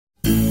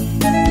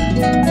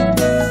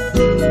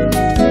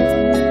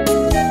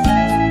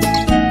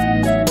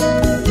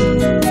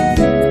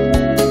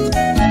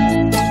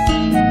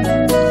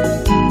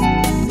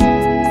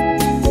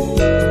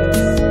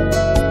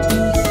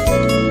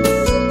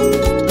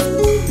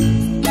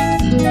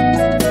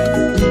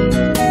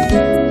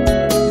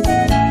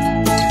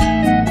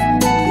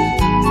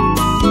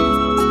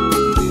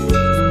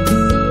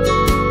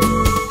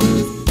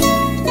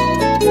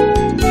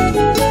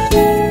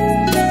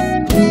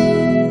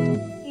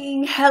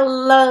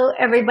Hello,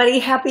 everybody.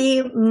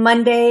 Happy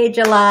Monday,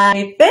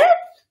 July 5th.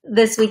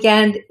 This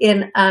weekend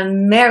in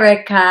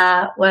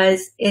America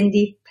was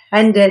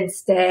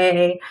Independence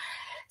Day.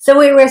 So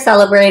we were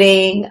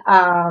celebrating,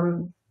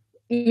 our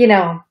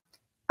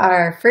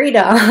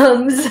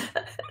freedoms.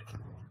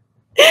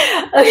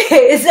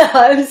 Okay, so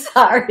I'm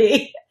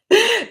sorry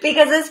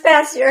because this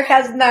past year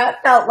has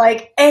not felt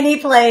like any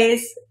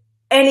place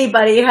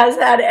anybody has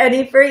had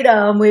any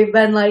freedom. We've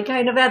been like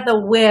kind of at the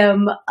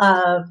whim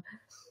of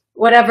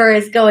whatever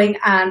is going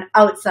on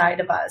outside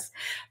of us.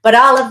 But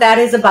all of that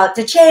is about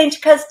to change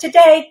because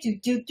today,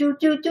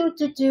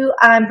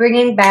 I'm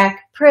bringing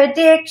back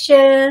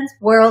predictions,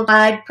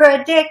 worldwide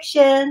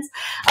predictions.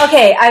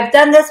 Okay, I've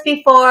done this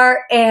before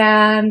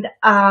and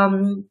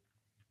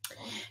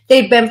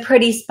they've been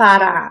pretty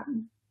spot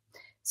on.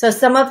 So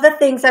some of the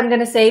things I'm going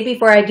to say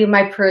before I do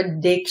my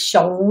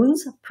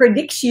predictions.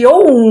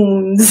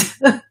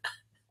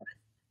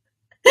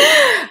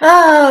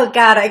 Oh,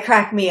 God, I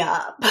crack me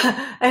up.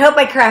 I hope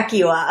I crack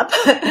you up.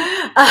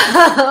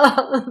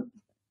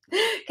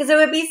 Because it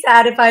would be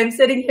sad if I'm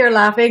sitting here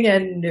laughing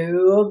and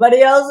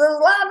nobody else is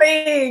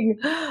laughing.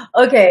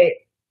 Okay,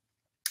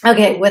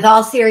 with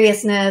all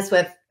seriousness,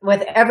 with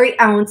every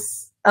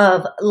ounce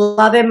of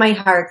love in my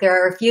heart,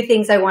 there are a few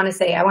things I want to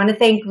say. I want to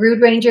thank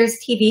Rude Rangers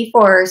TV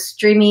for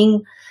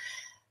streaming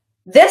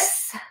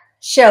this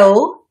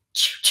show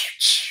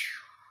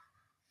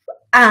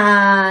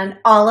on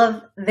all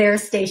of their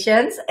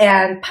stations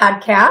and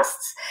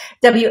podcasts.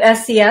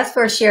 WSCS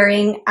for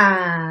sharing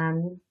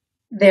on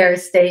their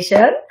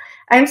station.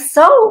 I'm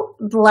so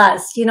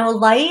blessed. You know,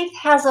 life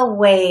has a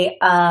way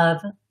of,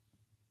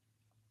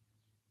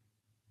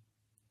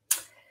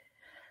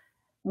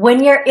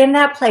 when you're in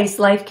that place,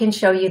 life can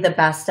show you the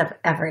best of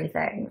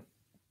everything.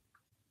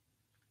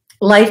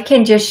 Life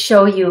can just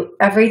show you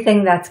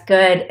everything that's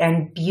good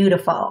and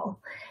beautiful.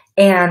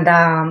 And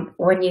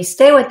when you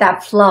stay with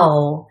that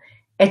flow,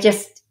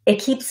 it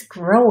keeps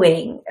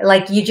growing.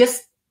 Like you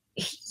just,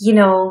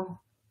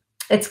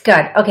 it's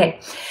good. Okay.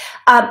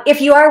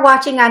 If you are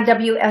watching on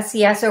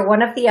WSCS or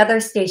one of the other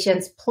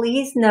stations,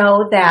 please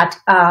know that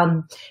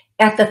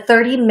at the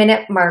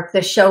 30-minute mark,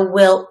 the show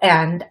will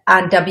end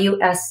on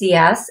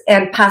WSCS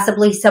and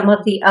possibly some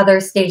of the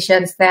other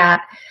stations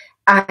that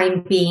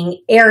I'm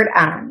being aired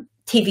on,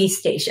 TV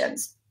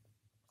stations.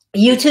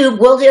 YouTube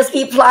will just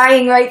keep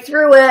flying right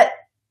through it.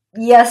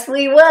 Yes,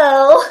 we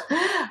will.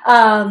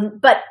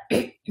 But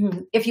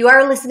if you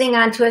are listening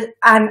on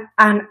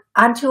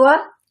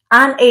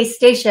a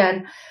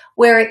station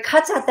where it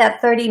cuts at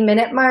that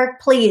 30-minute mark,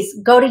 please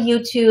go to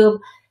YouTube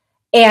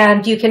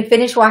and you can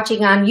finish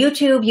watching on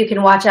YouTube. You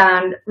can watch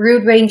on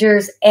Rude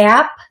Rangers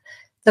app,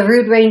 the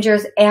Rude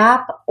Rangers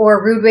app,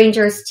 or Rude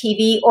Rangers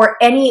TV, or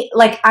any,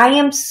 like I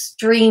am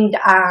streamed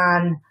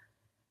on,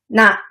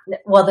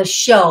 the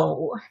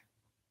show.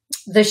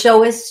 The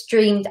show is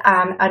streamed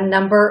on a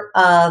number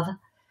of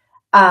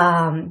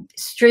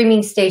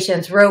streaming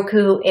stations,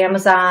 Roku,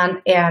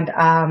 Amazon,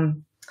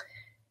 and,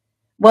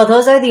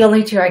 those are the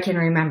only two I can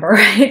remember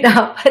right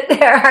now, but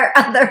there are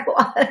other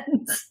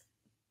ones.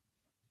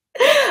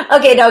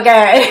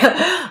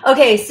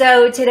 Okay,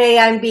 so today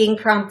I'm being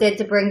prompted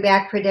to bring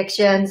back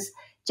predictions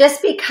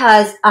just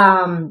because,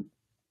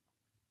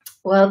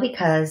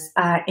 because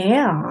I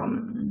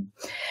am.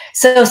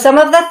 So some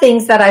of the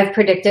things that I've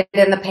predicted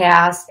in the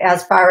past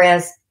as far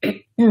as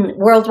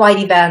worldwide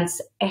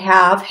events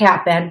have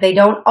happened. They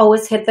don't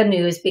always hit the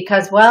news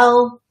because,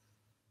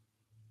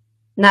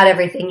 not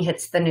everything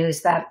hits the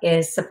news that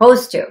is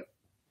supposed to.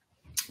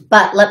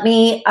 But let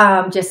me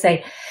just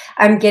say,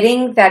 I'm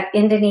getting that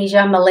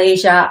Indonesia,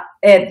 Malaysia,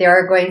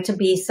 there's going to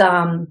be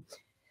some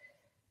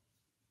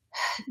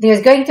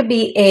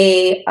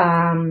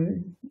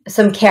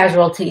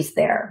casualties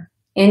there.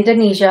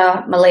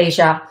 Indonesia,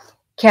 Malaysia,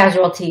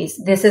 casualties.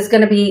 This is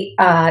going to be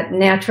a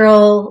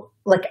natural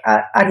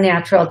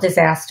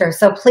disaster.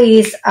 So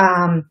please,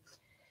 when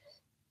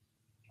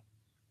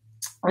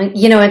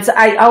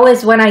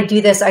I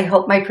do this, I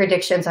hope my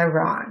predictions are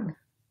wrong.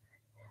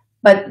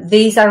 But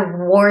these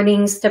are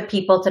warnings to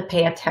people to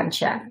pay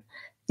attention.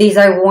 These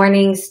are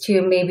warnings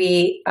to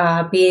maybe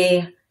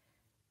be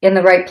in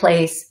the right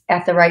place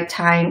at the right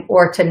time,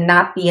 or to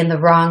not be in the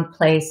wrong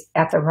place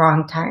at the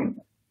wrong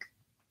time.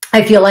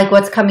 I feel like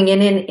what's coming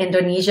in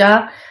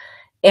Indonesia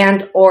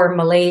and or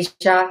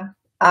Malaysia,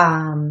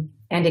 and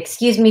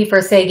excuse me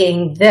for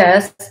saying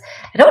this,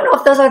 I don't know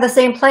if those are the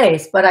same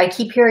place, but I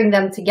keep hearing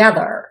them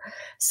together.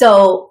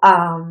 So,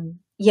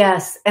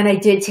 yes, and I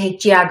did take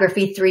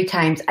geography 3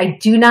 times. I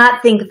do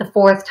not think the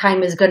 4th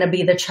time is going to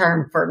be the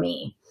charm for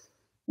me.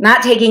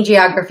 Not taking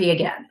geography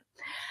again.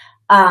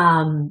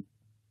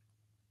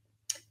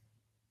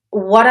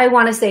 What I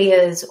want to say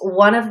is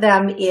one of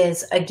them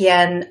is,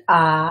 again,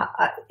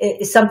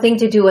 something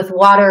to do with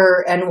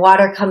water and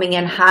water coming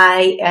in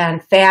high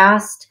and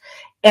fast.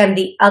 And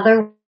the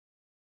other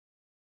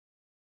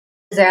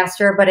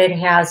disaster, but it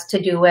has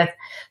to do with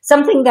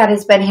something that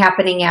has been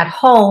happening at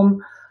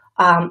home.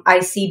 I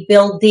see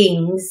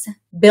buildings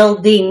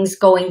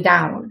going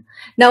down.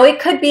 Now, it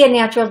could be a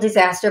natural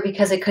disaster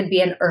because it could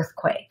be an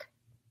earthquake.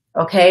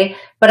 Okay.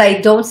 But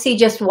I don't see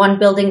just one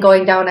building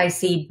going down. I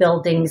see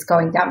buildings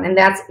going down, and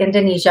that's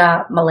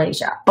Indonesia,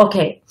 Malaysia.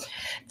 Okay.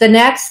 The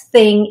next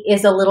thing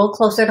is a little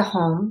closer to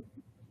home.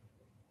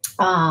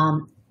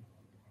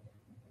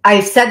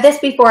 I've said this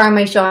before on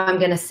my show. I'm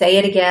going to say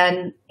it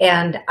again,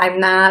 and I'm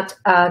not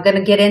going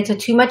to get into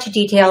too much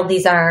detail.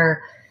 These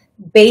are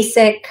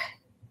basic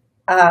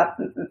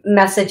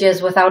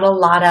messages without a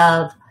lot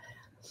of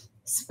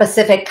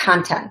specific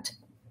content.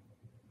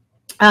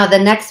 The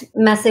next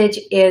message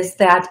is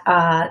that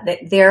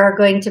there are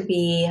going to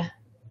be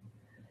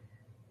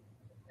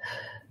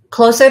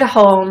closer to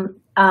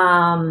home.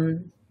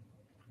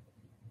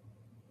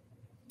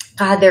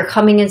 God, they're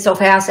coming in so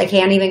fast. I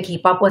can't even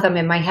keep up with them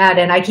in my head.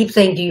 And I keep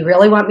saying, do you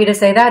really want me to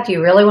say that? Do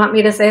you really want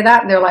me to say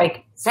that? And they're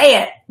like,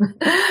 say it.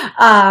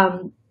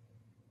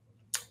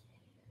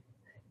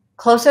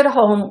 Closer to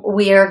home,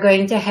 we are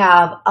going to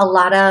have a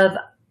lot of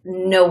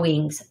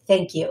knowings.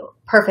 Thank you.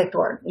 Perfect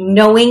word.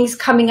 Knowings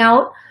coming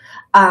out.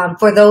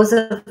 For those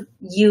of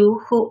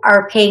you who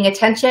are paying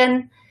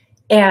attention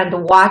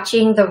and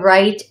watching the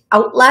right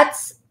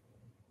outlets,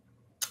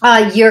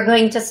 you're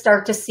going to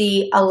start to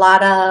see a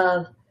lot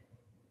of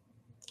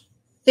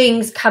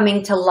things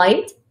coming to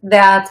light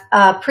that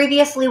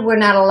previously were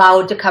not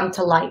allowed to come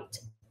to light,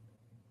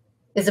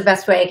 is the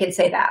best way I can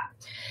say that.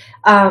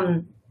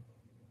 And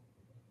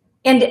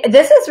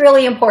this is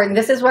really important.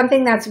 This is one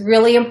thing that's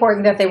really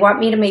important that they want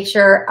me to make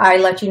sure I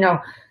let you know.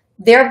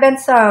 There have been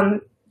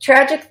some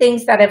tragic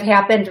things that have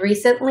happened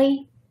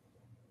recently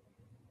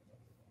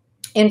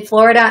in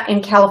Florida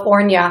and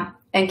California.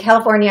 And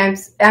California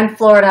and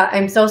Florida,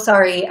 I'm so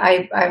sorry.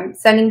 I'm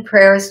sending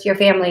prayers to your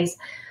families.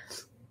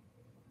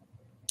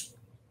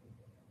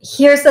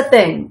 Here's the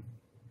thing.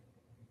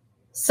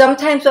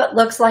 Sometimes what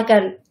looks like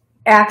an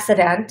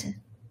accident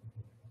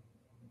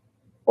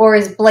or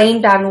is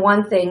blamed on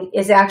one thing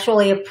is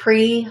actually a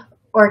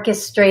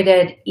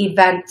pre-orchestrated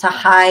event to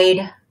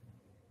hide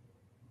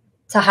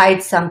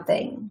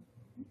something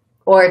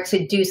or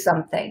to do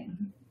something.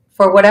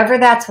 For whatever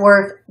that's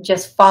worth,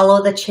 just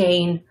follow the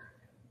chain,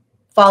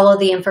 follow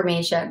the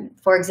information.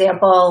 For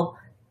example,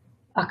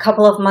 a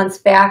couple of months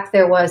back,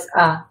 there was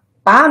a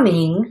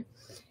bombing,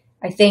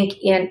 I think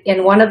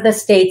in one of the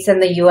states in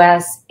the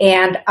US,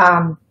 and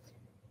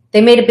they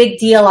made a big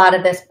deal out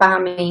of this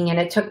bombing, and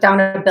it took down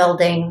a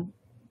building.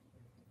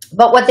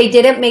 But what they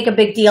didn't make a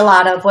big deal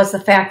out of was the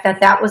fact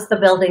that that was the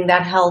building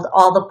that held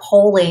all the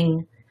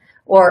polling,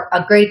 or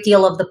a great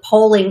deal of the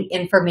polling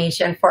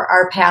information for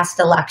our past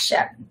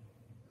election.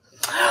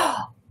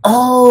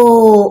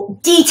 Oh,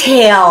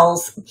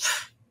 details,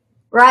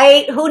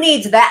 right? Who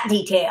needs that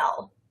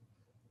detail?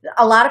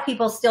 A lot of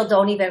people still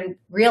don't even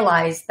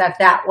realize that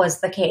that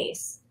was the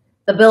case.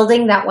 The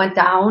building that went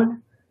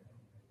down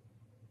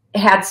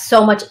had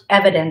so much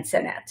evidence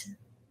in it.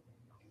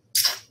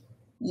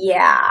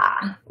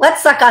 Yeah,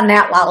 let's suck on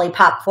that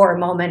lollipop for a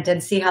moment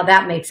and see how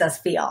that makes us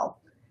feel.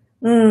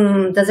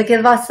 Does it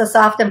give us the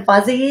soft and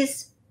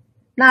fuzzies?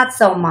 Not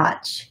so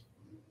much.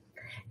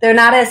 They're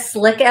not as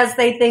slick as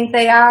they think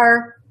they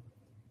are.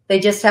 They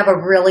just have a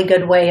really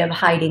good way of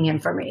hiding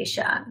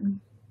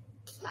information.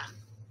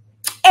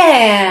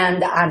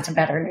 And on to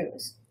better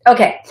news.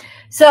 Okay,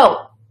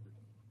 so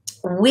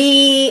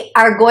we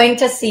are going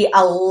to see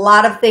a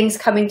lot of things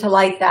coming to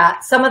light,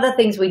 that some of the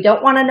things we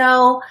don't want to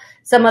know,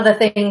 some of the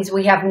things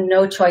we have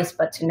no choice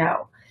but to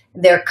know.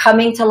 They're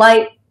coming to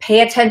light.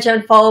 Pay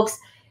attention, folks.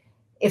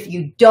 If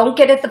you don't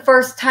get it the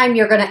first time,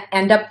 you're going to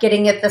end up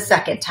getting it the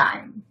second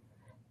time.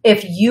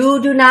 If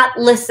you do not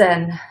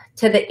listen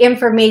to the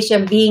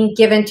information being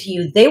given to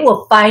you, they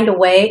will find a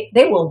way.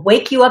 They will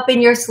wake you up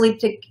in your sleep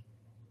to...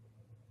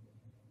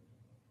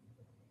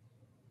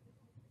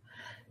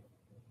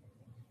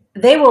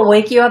 They will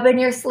wake you up in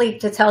your sleep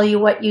to tell you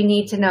what you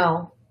need to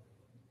know.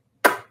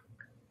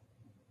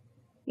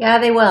 Yeah,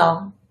 they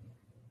will.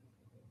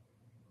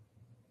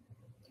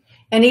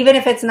 And even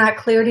if it's not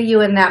clear to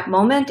you in that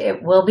moment,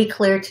 it will be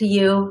clear to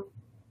you.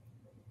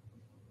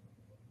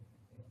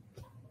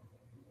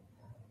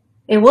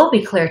 It will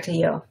be clear to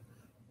you.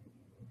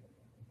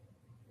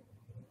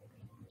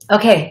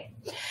 Okay,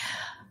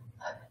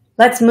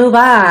 let's move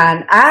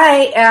on.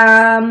 I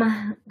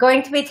am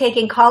going to be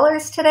taking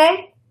callers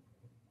today.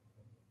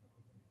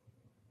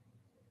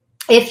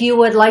 If you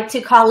would like to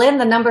call in,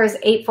 the number is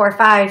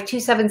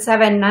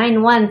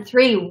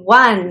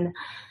 845-277-9131.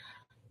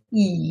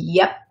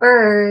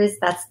 Yepers,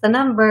 that's the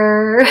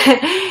number.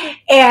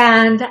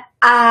 And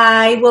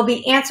I will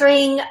be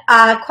answering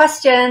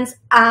questions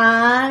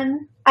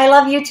on, I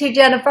love you too,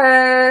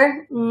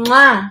 Jennifer,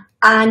 mwah,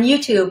 on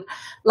YouTube.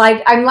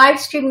 I'm live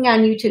streaming on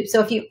YouTube. So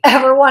if you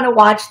ever want to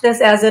watch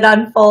this as it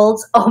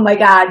unfolds, oh my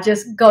God,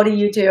 just go to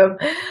YouTube.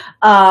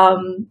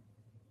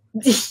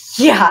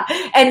 Yeah,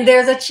 and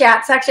there's a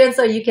chat section,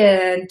 so you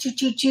can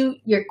toot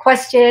your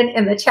question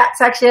in the chat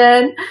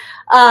section.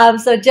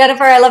 So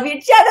Jennifer, I love you.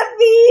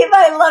 Genevieve,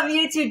 I love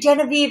you too.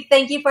 Genevieve,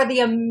 thank you for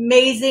the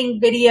amazing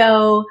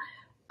video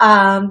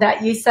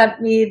that you sent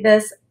me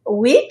this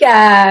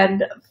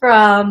weekend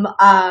from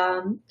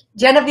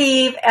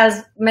Genevieve,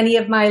 as many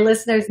of my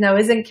listeners know,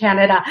 is in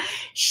Canada.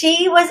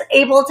 She was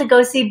able to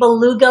go see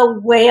beluga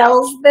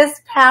whales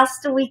this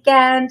past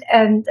weekend,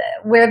 and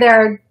where there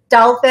are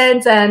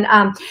dolphins. And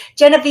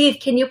Genevieve,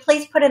 can you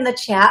please put in the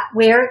chat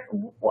where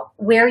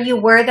you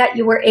were that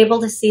you were able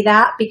to see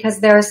that?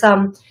 Because there are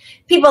some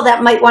people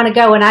that might want to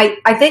go, and I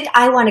think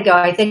I want to go.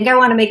 I think I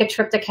want to make a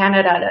trip to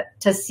Canada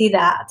to see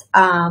that.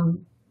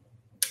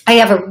 I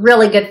have a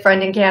really good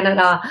friend in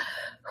Canada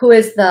who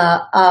is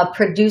the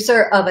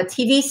producer of a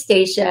TV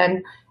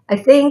station. I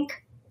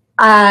think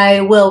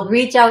I will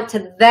reach out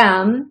to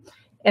them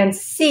and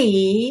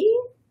see.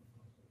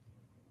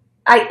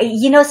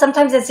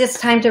 Sometimes it's just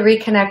time to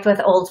reconnect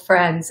with old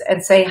friends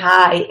and say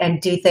hi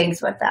and do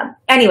things with them.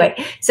 Anyway,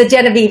 so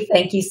Genevieve,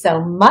 thank you so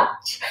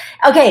much.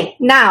 Okay,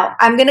 now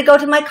I'm going to go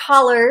to my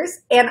callers,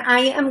 and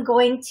I am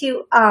going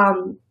to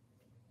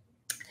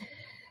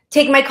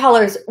take my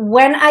callers.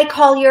 When I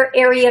call your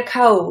area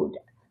code,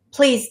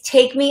 please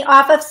take me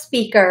off of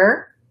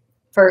speaker.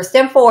 First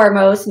and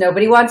foremost,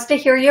 nobody wants to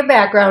hear your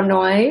background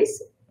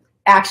noise.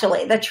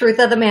 Actually, the truth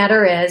of the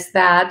matter is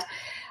that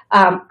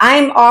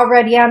I'm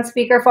already on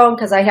speakerphone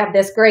because I have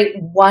this great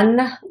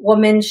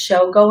one-woman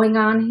show going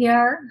on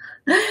here.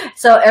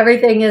 So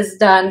everything is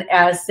done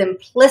as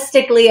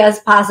simplistically as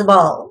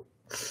possible.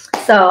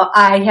 So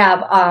I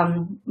have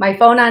my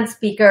phone on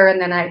speaker, and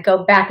then I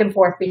go back and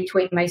forth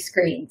between my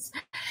screens.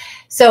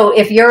 So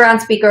if you're on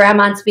speaker, I'm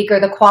on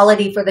speaker, the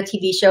quality for the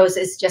TV shows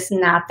is just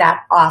not that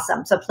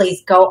awesome. So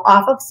please go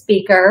off of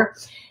speaker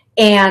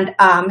and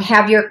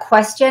have your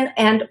question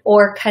and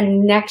or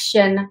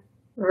connection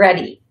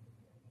ready.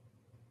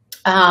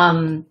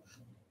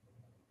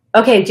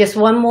 Okay, just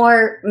one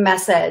more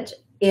message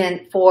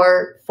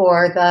for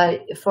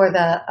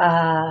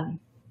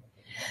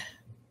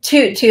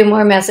two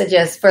more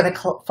messages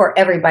for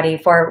everybody,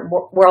 for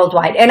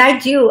worldwide. And I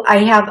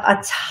have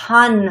a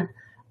ton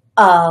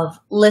of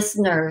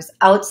listeners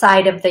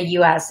outside of the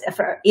US,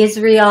 for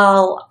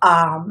Israel,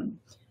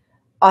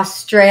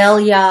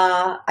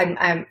 Australia,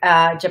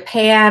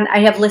 Japan. I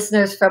have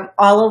listeners from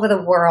all over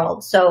the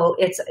world. So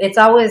it's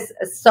always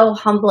so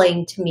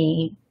humbling to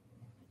me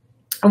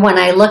when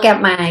I look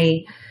at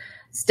my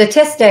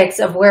statistics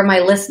of where my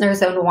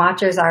listeners and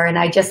watchers are, and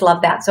I just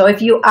love that. So if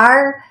you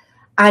are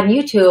on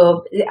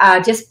YouTube,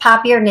 just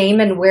pop your name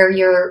and where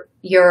you're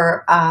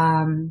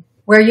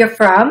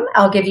from.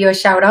 I'll give you a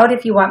shout out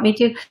if you want me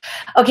to.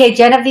 Okay,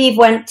 Genevieve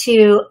went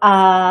to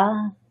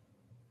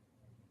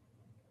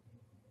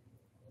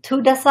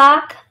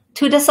Tudasac,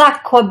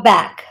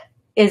 Quebec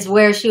is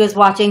where she was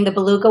watching the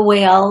beluga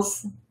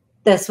whales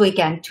this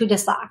weekend.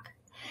 Tudasac.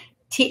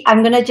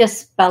 I'm going to just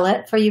spell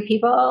it for you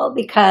people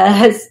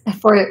because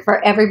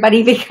for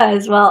everybody,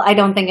 because, well, I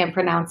don't think I'm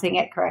pronouncing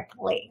it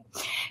correctly.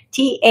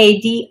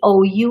 Tadousac,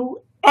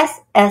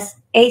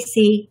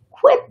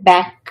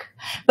 Quebec.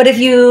 But if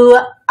you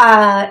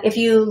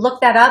look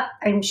that up,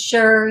 I'm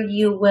sure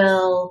you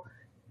will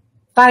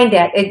find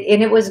it.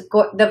 And it was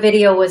the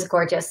video was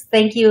gorgeous.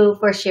 Thank you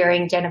for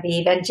sharing,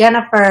 Genevieve. And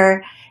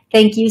Jennifer,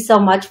 thank you so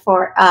much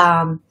for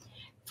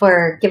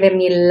giving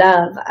me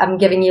love. I'm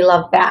giving you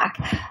love back.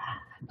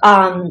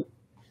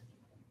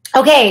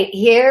 Okay,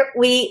 here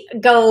we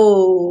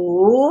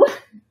go.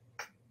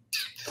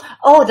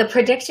 Oh, the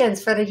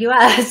predictions for the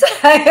US.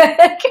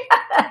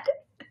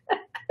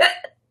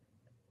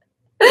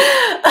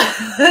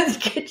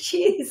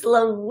 Jeez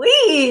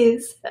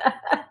Louise.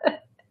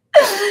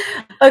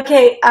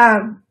 Okay,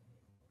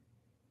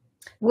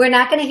 we're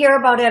not going to hear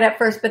about it at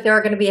first, but there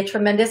are going to be a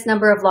tremendous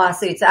number of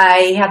lawsuits.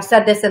 I have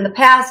said this in the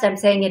past. I'm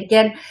saying it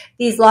again.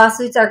 These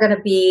lawsuits are going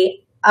to be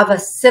of a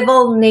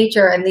civil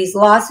nature, and these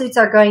lawsuits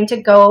are going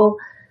to go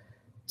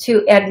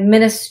to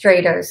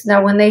administrators.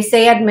 Now, when they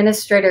say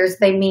administrators,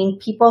 they mean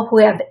people who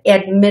have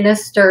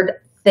administered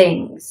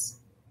things.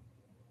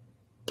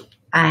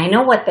 I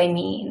know what they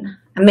mean.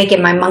 I'm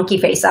making my monkey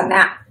face on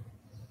that.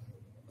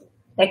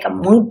 Like a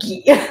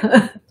monkey.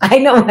 I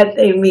know what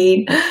they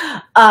mean.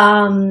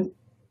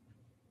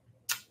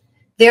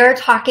 They're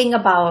talking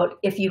about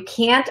if you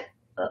can't,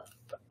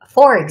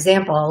 for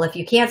example, if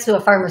you can't sue a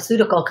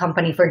pharmaceutical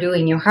company for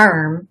doing you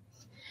harm,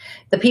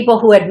 the people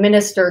who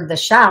administered the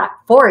shot,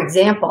 for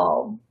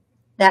example,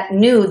 that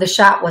knew the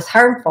shot was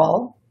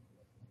harmful,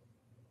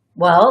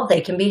 well, they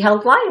can be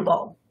held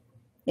liable.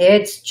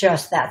 It's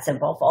just that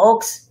simple,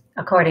 folks.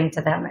 According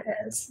to them, it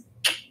is.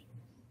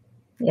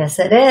 Yes,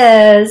 it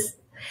is.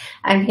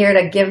 I'm here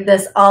to give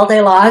this all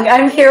day long.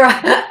 I'm here.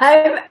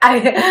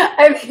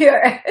 I'm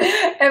here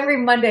every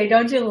Monday.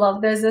 Don't you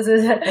love this? This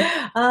is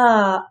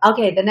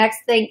okay. The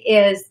next thing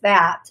is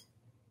that.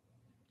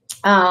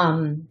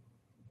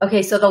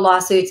 Okay, so the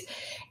lawsuits,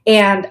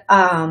 and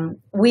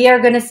we are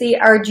going to see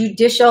our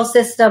judicial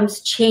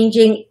systems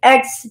changing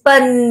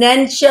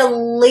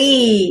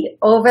exponentially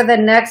over the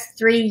next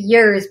 3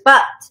 years.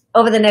 But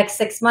over the next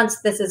 6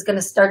 months, this is going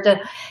to start to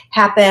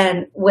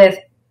happen with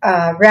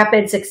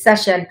rapid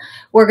succession.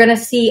 We're going to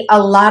see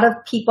a lot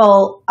of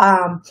people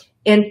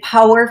in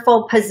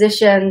powerful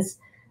positions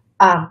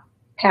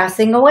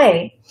passing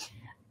away.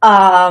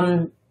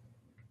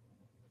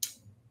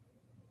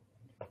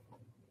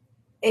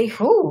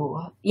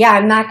 Yeah,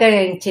 I'm not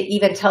going to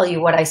even tell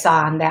you what I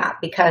saw on that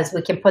because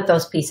we can put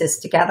those pieces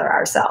together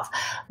ourselves.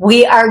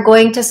 We are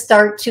going to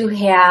start to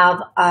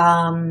have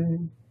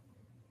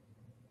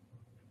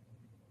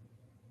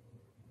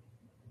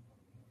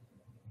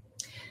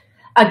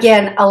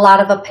again, a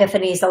lot of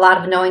epiphanies, a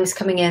lot of knowings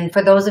coming in.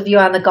 For those of you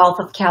on the Gulf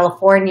of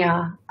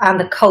California, on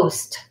the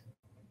coast,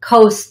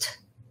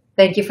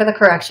 thank you for the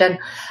correction,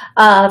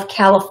 of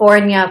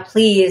California,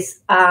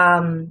 please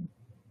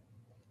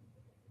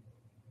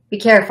be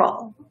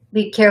careful.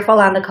 Be careful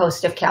on the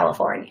coast of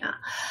California.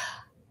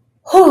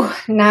 Whew,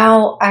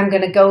 now I'm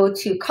going to go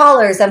to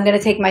callers. I'm going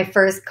to take my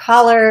first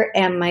caller,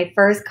 and my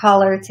first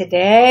caller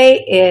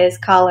today is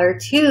caller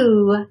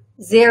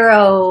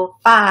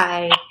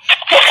 205.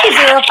 Hey,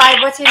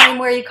 205, what's your name?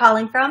 Where are you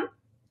calling from?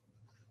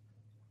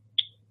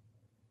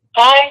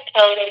 Hi,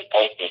 Toni.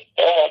 Thank you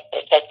so much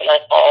for taking my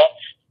call.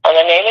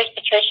 My name is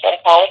Patricia. I'm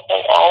calling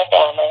from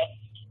Alabama.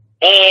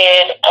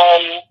 And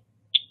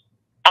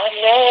I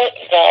know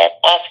that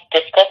I've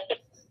discussed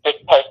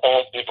this person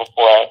with you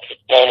before. His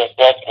name is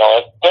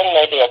Reginald. It's been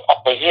maybe a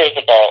couple of years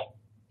ago.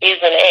 He's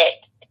an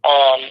ex.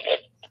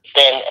 It's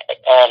been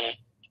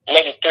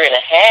maybe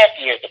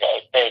 3.5 years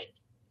ago since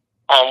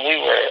we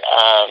were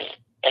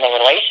in a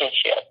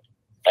relationship.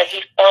 But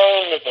he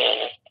phoned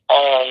me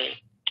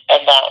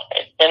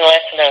it's been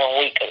less than a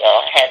week ago.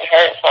 I hadn't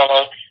heard from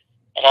him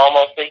in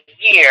almost a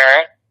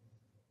year.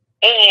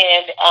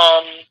 And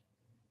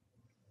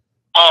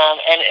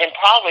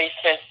probably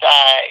since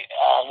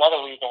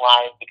another reason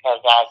why is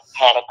because I've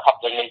had a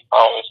couple of new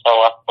phones, so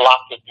I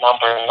blocked his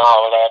number and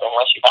all of that. And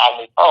once you buy a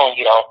new phone,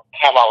 you don't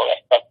have all of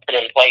that stuff put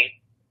in place.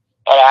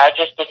 But I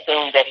just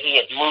assumed that he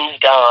had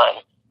moved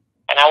on.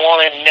 And I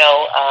want to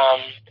know,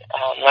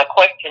 my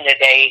question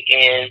today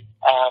is,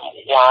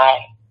 why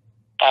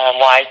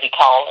is he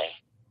calling?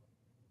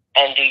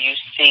 And do you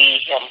see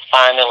him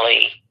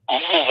finally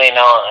moving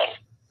on?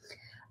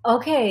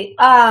 Okay.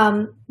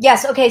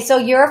 Yes. Okay. So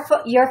your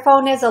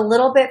phone is a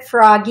little bit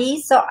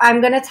froggy. So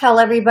I'm going to tell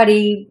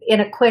everybody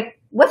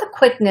with a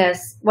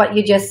quickness, what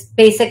you just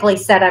basically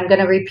said. I'm going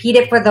to repeat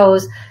it for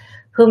those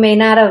who may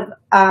not have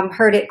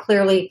heard it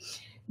clearly.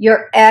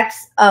 Your ex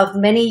of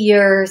many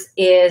years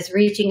is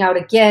reaching out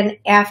again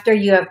after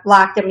you have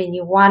blocked him, and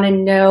you want to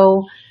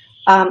know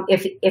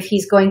if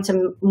he's going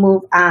to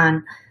move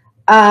on.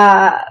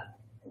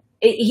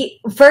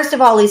 First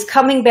of all, he's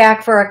coming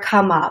back for a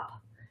come up.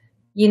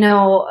 You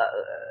know,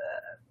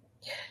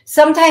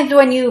 sometimes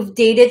when you've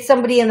dated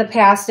somebody in the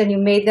past and you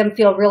made them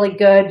feel really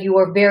good, you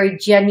were very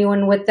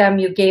genuine with them,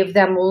 you gave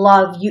them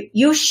love,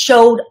 you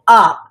showed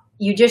up.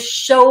 You just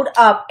showed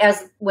up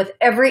as with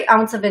every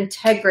ounce of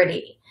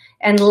integrity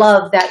and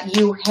love that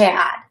you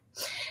had.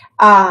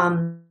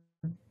 And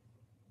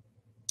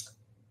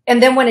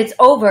then when it's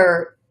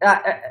over,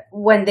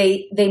 when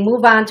they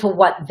move on to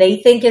what they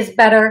think is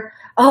better,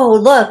 oh,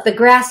 look, the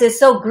grass is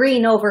so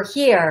green over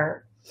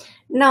here.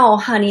 No,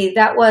 honey,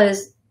 that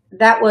was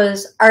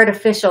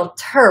artificial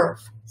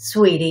turf,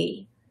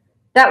 sweetie.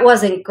 That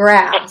wasn't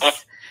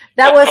grass.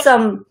 That was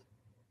some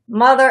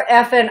mother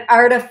effing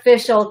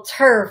artificial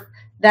turf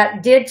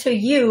that did to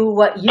you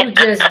what you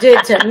just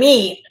did to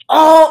me.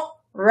 Oh,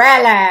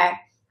 really?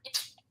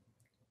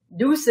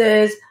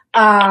 Deuces.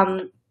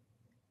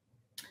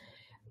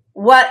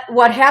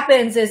 What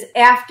happens is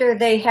after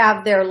they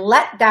have their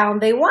letdown,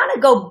 they want to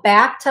go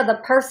back to the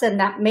person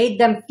that made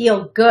them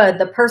feel good,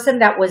 the person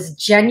that was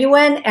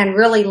genuine and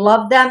really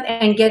loved them,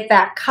 and get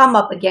that come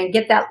up again,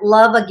 get that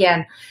love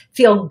again,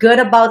 feel good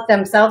about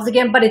themselves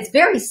again. But it's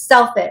very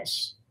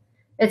selfish.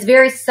 It's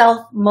very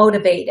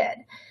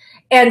self-motivated.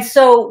 And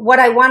so what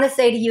I want to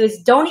say to you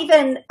is don't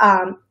even,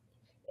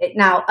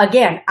 now,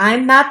 again,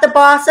 I'm not the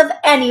boss of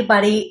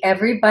anybody.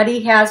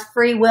 Everybody has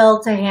free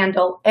will to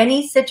handle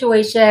any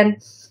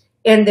situation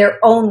in their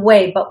own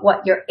way. But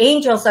what your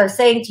angels are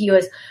saying to you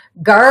is,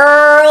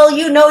 girl,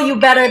 you know you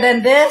better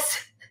than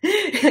this.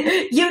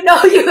 You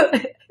know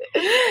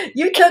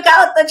you took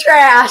out the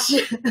trash.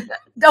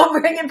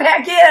 Don't bring it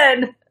back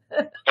in.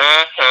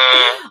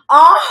 Mm-hmm.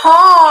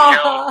 Uh-huh.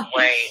 No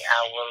way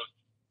I will.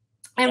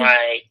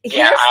 Right.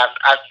 Yeah,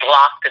 I've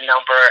blocked the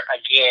number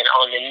again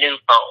on the new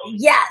phone.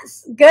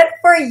 Yes. Good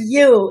for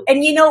you.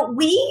 And you know,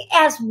 we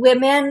as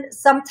women,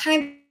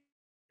 sometimes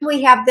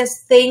we have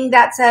this thing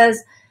that says,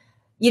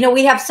 you know,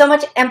 we have so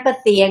much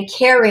empathy and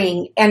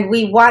caring, and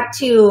we want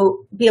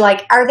to be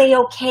like, are they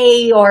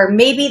okay? Or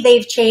maybe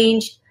they've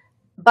changed.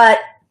 But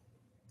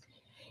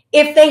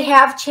if they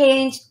have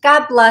changed,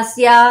 God bless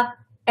you,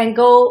 and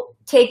go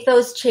take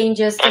those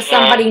changes to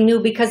somebody new,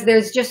 because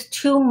there's just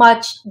too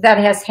much that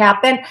has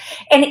happened.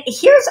 And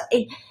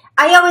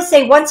I always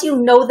say, once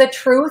you know the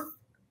truth,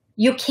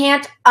 you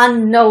can't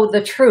unknow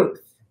the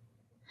truth.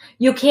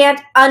 You can't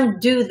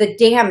undo the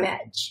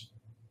damage,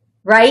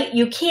 right?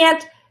 You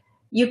can't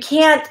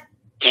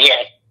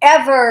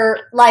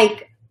ever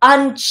like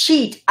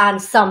uncheat on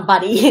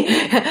somebody.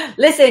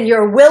 Listen,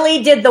 your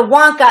Willie did the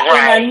Wonka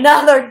in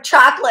another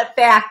chocolate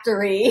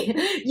factory.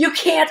 You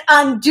can't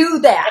undo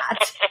that,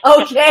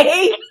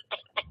 okay?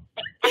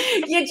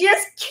 You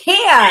just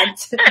can't.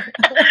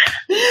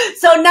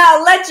 So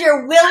now let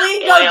your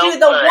Willy go do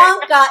the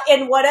Wonka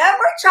in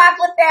whatever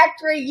chocolate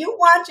factory you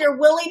want your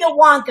Willy to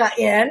Wonka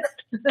in.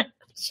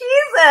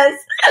 Jesus,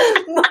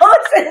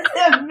 Moses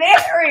and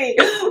Mary,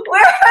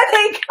 where are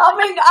they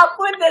coming up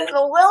with this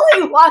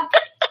Willy Wonka?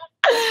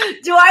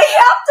 Do I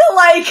have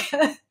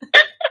to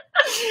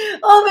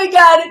oh my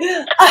God,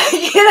 I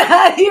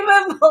cannot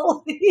even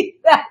believe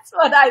that's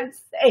what I'm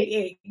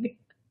saying.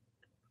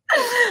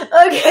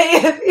 Okay,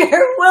 if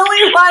your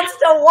Willy wants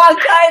to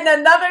Wonka in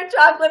another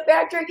chocolate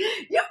factory,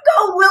 you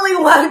go Willy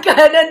Wonka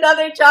in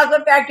another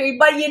chocolate factory.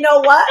 But you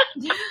know what?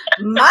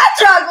 My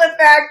chocolate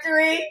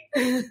factory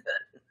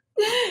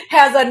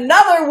has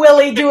another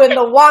Willy doing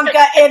the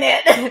Wonka in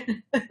it.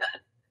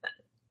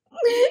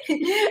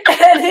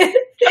 And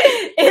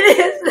it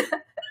is...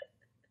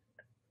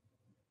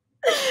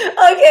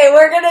 Okay,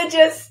 we're going to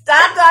just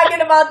stop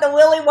talking about the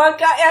Willy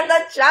Wonka and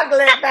the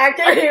chocolate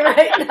factory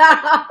right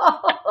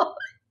now.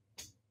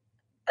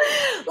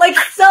 Like,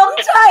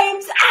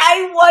 sometimes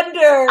I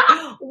wonder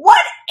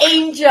what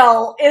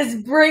angel is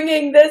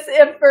bringing this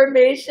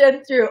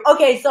information through.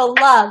 Okay, so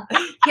love,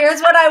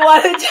 here's what I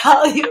want to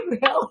tell you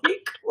really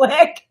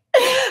quick.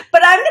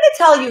 But I'm going to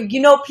tell you,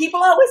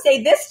 people always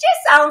say, this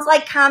just sounds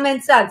like common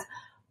sense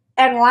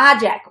and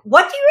logic.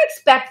 What do you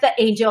expect the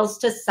angels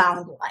to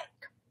sound like?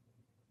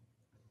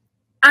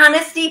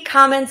 Honesty,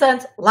 common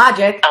sense,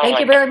 logic.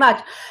 Thank you very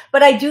much.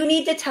 But I do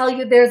need to tell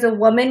you, there's a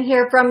woman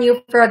here from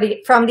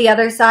the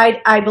other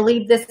side. I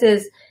believe this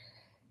is,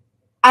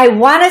 I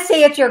want to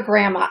say it's your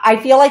grandma. I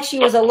feel like she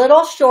was a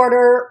little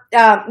shorter,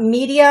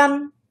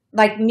 medium,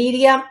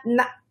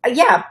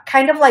 yeah,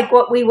 kind of like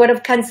what we would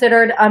have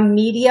considered a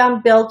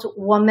medium built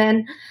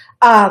woman.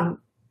 And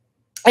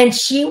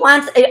she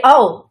wants,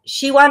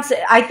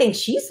 I think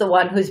she's the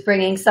one who's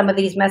bringing some of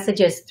these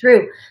messages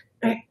through.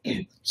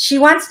 She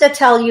wants to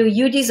tell you,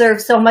 you deserve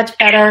so much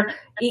better.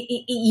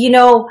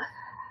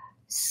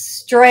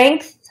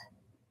 Strength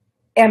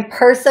and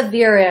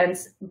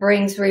perseverance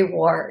brings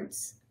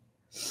rewards.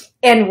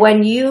 And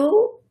when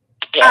you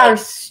are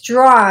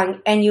strong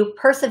and you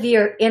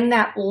persevere in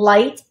that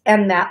light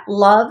and that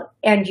love,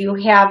 and you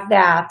have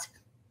that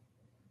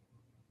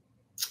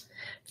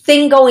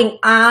thing going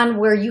on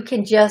where you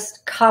can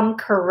just come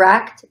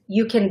correct,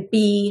 you can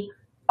be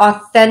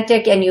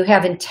authentic, and you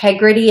have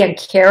integrity and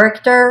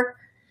character,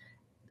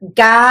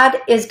 God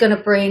is going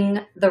to bring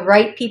the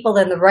right people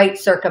in the right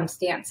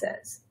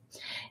circumstances.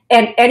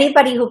 And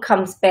anybody who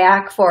comes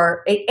back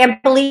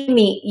and believe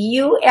me,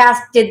 you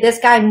asked, did this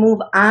guy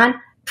move on?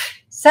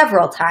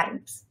 Several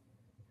times.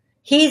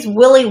 He's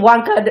Willy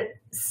Wonka'd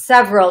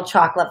several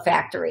chocolate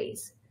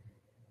factories.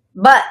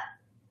 But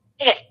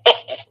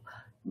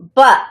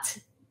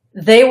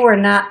they were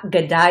not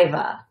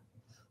Godiva.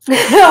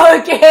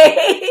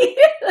 Okay?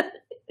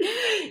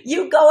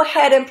 You go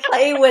ahead and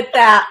play with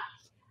that.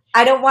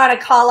 I don't want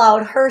to call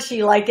out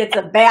Hershey like it's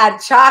a bad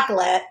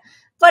chocolate,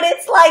 but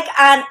it's like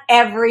on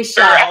every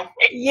shelf.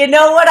 You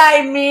know what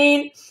I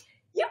mean?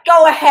 You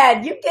go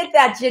ahead. You get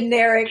that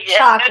generic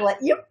chocolate.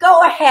 You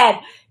go ahead.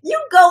 You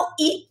go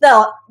you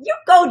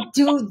go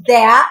do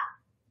that.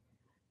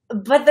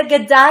 But the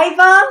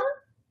Godiva,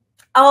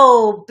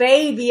 oh,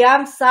 baby,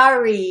 I'm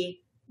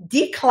sorry.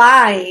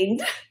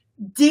 Declined.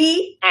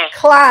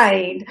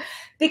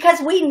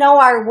 Because we know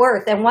our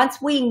worth. And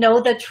once we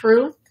know the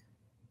truth,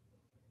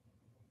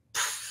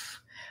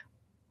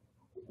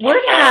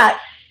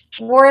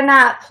 we're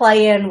not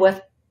playing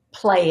with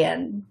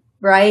playing,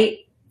 right?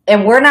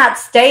 And we're not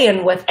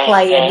staying with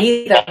playing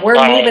either. We're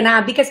moving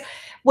on, because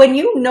when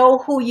you know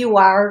who you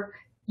are,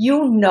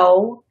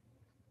 you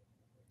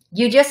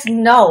just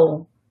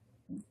know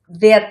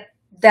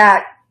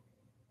that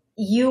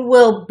you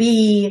will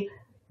be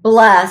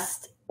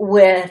blessed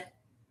with.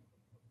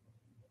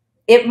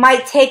 It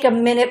might take a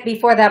minute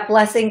before that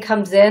blessing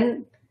comes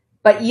in,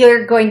 but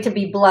you're going to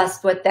be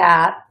blessed with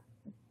that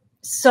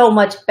so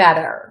much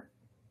better,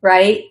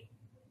 right?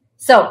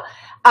 So,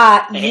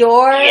 I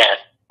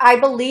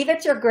believe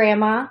it's your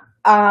grandma,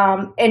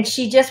 and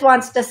she just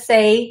wants to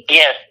say.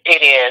 Yes,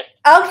 it is.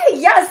 Okay,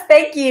 yes,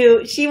 thank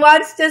you. She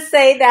wants to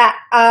say that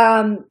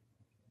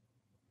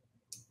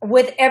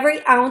with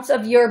every ounce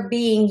of your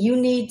being, you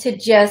need to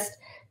just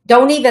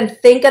don't even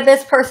think of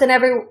this person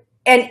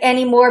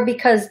anymore,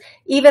 because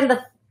even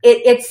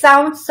it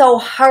sounds so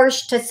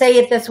harsh to say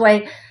it this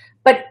way,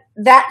 but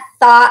that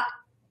thought,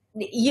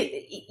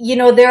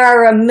 there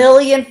are a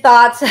million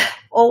thoughts.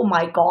 Oh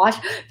my gosh,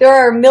 there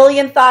are a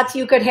million thoughts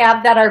you could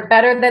have that are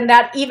better than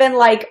that. Even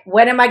like,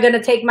 when am I going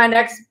to take my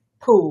next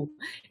poo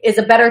is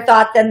a better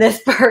thought than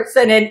this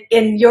person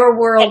in your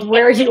world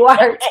where you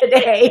are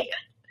today.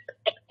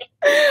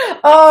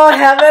 Oh,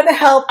 heaven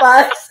help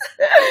us.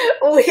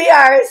 We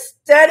are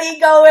steady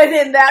going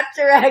in that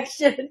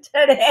direction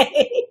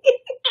today.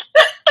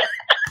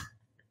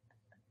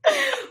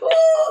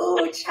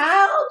 Ooh,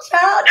 child.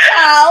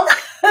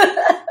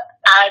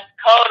 I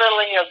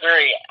totally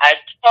agree.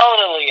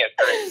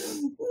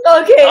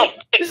 Okay,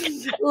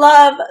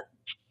 love,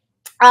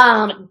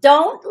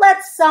 Don't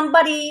let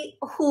somebody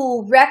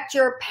who wrecked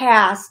your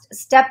past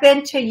step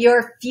into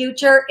your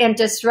future and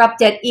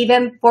disrupt it,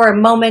 even for a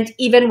moment,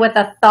 even with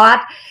a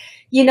thought.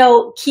 You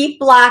know, keep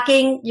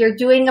blocking. You're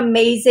doing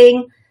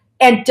amazing.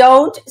 And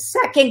don't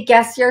second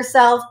guess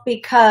yourself,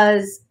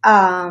 because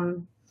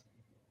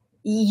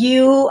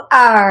you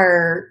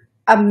are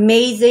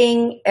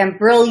amazing and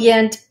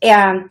brilliant.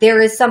 And there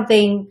is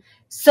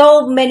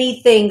so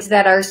many things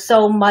that are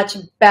so much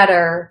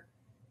better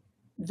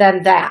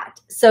than that.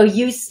 So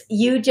you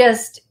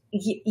did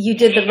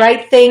the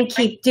right thing.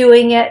 Keep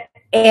doing it.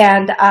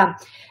 And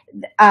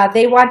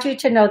they want you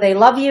to know they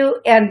love you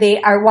and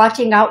they are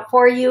watching out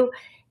for you.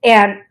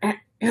 And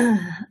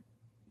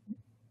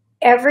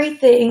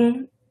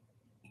everything,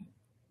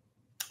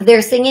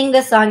 they're singing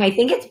this song. I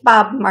think it's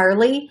Bob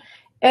Marley.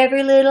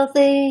 Every little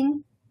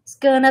thing is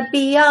gonna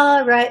be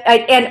all right.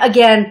 And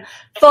again,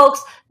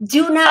 folks,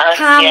 do not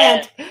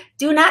comment. Yes.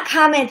 Do not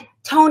comment.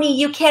 Toni,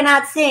 you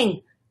cannot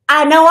sing.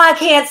 I know I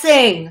can't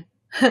sing.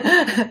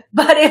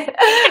 but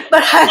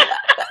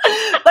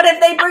if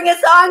they bring a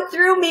song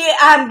through me,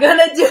 I'm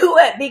gonna do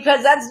it,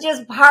 because that's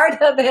just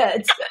part of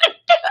it.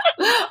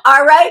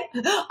 All right.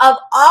 Of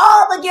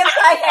all the gifts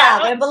I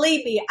have, and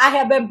believe me, I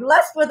have been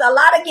blessed with a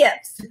lot of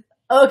gifts.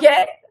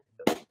 Okay.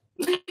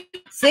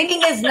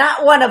 Singing is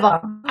not one of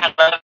them. I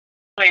love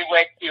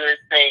what you were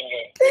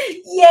singing.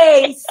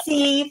 Yay,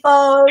 see,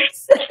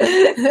 folks.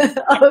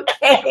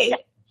 Okay.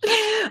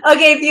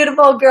 Okay,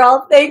 beautiful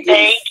girl. Thank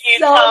you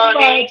so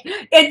Toni. much.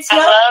 I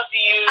love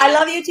you. I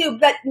love you too.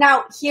 But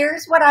now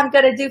here's what I'm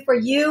going to do for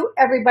you,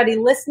 everybody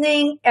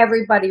listening,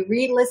 everybody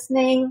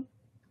re-listening.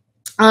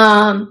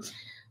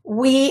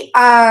 We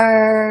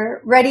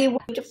are ready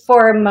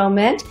for a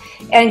moment,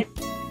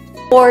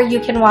 or you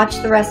can watch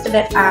the rest of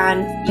it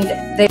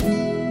on